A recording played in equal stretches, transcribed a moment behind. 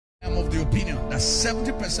of the opinion that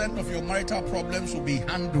 70% of your marital problems will be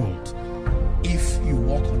handled if you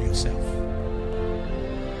work on yourself.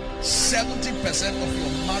 70% of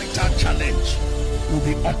your marital challenge will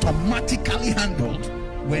be automatically handled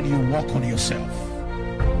when you work on yourself.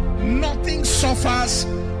 Nothing suffers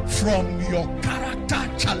from your character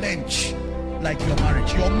challenge like your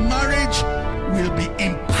marriage. Your marriage will be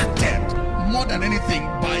impacted more than anything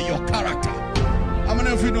by your character. How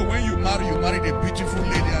many of you know when you married a beautiful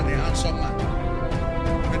lady and a handsome man,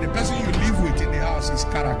 but the person you live with in the house is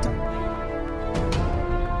character?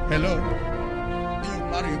 Hello? You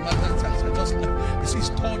marry, I just love. He's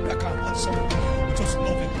tall, dark, and handsome. I just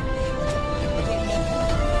love him. I just love her.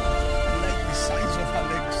 I like the size of her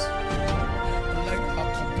legs. I like her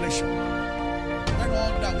complexion. And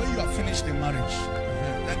all that, when you have finished the marriage,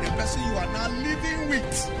 then the person you are now living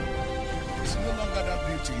with, it's no longer that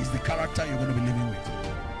beauty, it's the character you're going to be living with.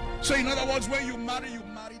 So in other words, when you marry, you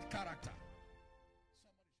married character.